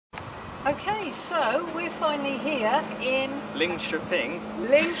Okay, so we're finally here in Linkoping.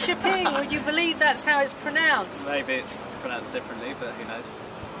 Linkoping. Would you believe that's how it's pronounced? Maybe it's pronounced differently, but who knows.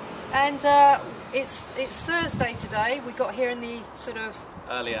 And it's Thursday today. We got here in the sort of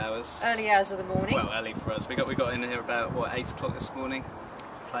Early hours. early hours of the morning. Well, early for us. We got in here about what, 8 o'clock this morning.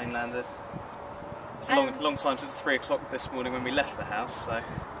 Plane landed. It's a long time since 3 o'clock this morning when we left the house. So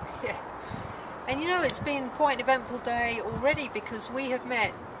yeah. And you know, it's been quite an eventful day already because we have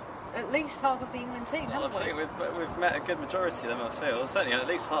met at least half of the England team, haven't we? I think we've met a good majority of them, I feel. Certainly at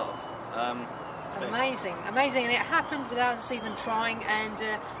least half. Amazing, amazing, and it happened without us even trying, and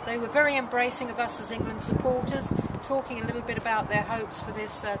they were very embracing of us as England supporters, talking a little bit about their hopes for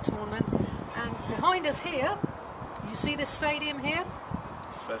this tournament. And behind us here, you see this stadium here?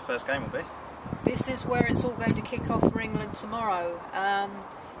 That's where the first game will be. This is where it's all going to kick off for England tomorrow.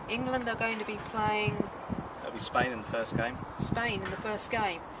 England are going to be playing... It'll be Spain in the first game. Spain in the first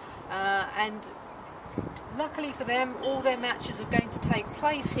game. And luckily for them, all their matches are going to take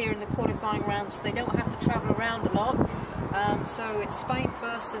place here in the qualifying round, so they don't have to travel around a lot. So it's Spain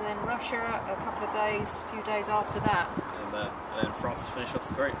first, and then Russia a couple of days, a few days after that. And then France to finish off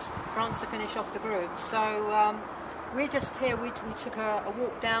the groups. France to finish off the group. So we're just here. We took a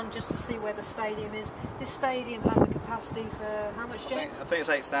walk down just to see where the stadium is. This stadium has a capacity for how much, James? I think it's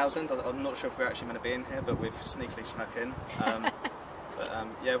 8,000. I'm not sure if we're actually going to be in here, but we've sneakily snuck in.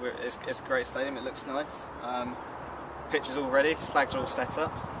 Yeah, it's a great stadium. It looks nice. Pitch is all ready. Flags are all set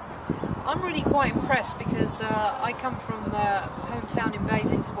up. I'm really quite impressed because I come from hometown in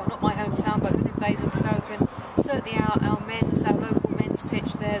Basingstoke. Well, not my hometown, but I live in Basingstoke, and certainly our local men's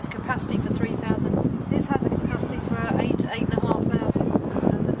pitch, there's capacity for 3,000. This has a capacity for 8,500,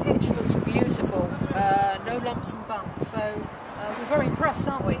 and the pitch looks beautiful. No lumps and bumps. So we're very impressed,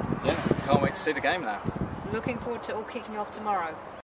 aren't we? Yeah, can't wait to see the game now. Looking forward to it all kicking off tomorrow.